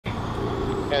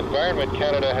Environment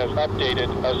Canada has updated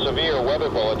a severe weather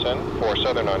bulletin for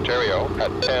Southern Ontario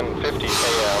at 10:50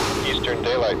 a.m. Eastern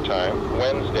Daylight Time,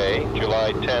 Wednesday,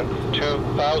 July 10th,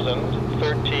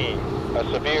 2013. A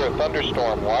severe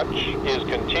thunderstorm watch is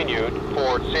continued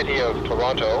for City of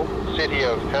Toronto, City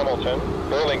of Hamilton,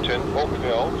 Burlington,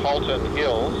 Oakville, Halton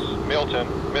Hills, Milton,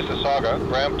 Mississauga,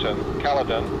 Brampton,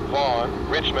 Caledon, Vaughan,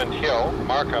 Richmond Hill,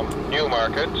 Markham,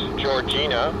 Newmarket,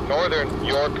 Georgina, Northern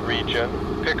York Region,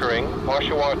 Pickering,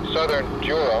 Oshawa, Southern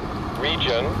Durham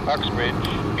Region, Uxbridge,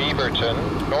 Beaverton,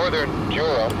 Northern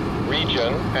Durham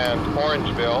Region, and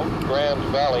Orangeville, Grand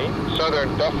Valley,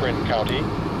 Southern Dufferin County.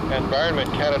 Environment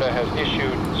Canada has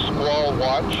issued squall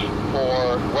watch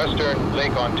for Western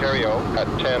Lake Ontario at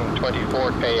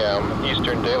 10:24 a.m.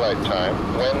 Eastern Daylight Time,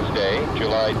 Wednesday,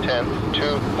 July 10th,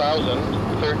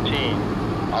 2013.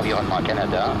 Environnement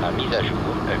Canada a mis à jour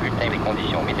un bulletin des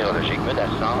conditions météorologiques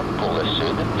menaçantes pour le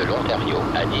sud de l'Ontario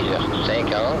à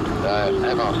 10h50, heure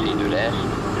avancée de l'Est,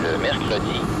 le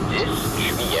mercredi 10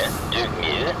 juillet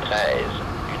 2013.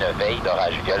 Une veille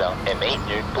d'orage violent est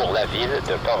maintenue pour la ville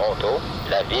de Toronto,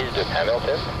 la ville de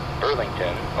Hamilton,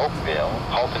 Burlington, Oakville,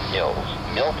 Halton Hills,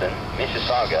 Milton,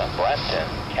 Mississauga, Brampton,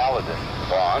 Caledon,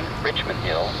 Vaughan, Richmond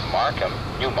Hill, Markham,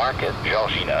 Newmarket,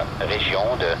 Georgina,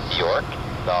 région de York,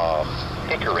 nord,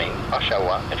 Pickering,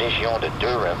 Oshawa, région de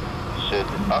Durham, sud,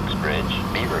 Uxbridge,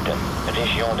 Beaverton,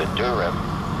 région de Durham,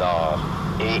 nord,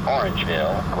 et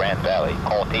Orangeville, Grand Valley,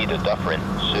 comté de Dufferin,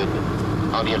 sud.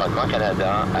 Environnement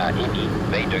Canada a émis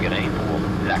 20 degrés pour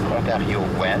lac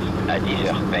Ontario-Ouest à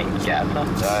 10h24,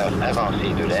 heure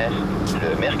avancée de l'Est,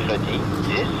 le mercredi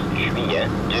 10 juillet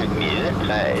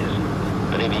 2013.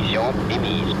 Prévision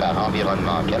émise par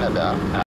Environnement Canada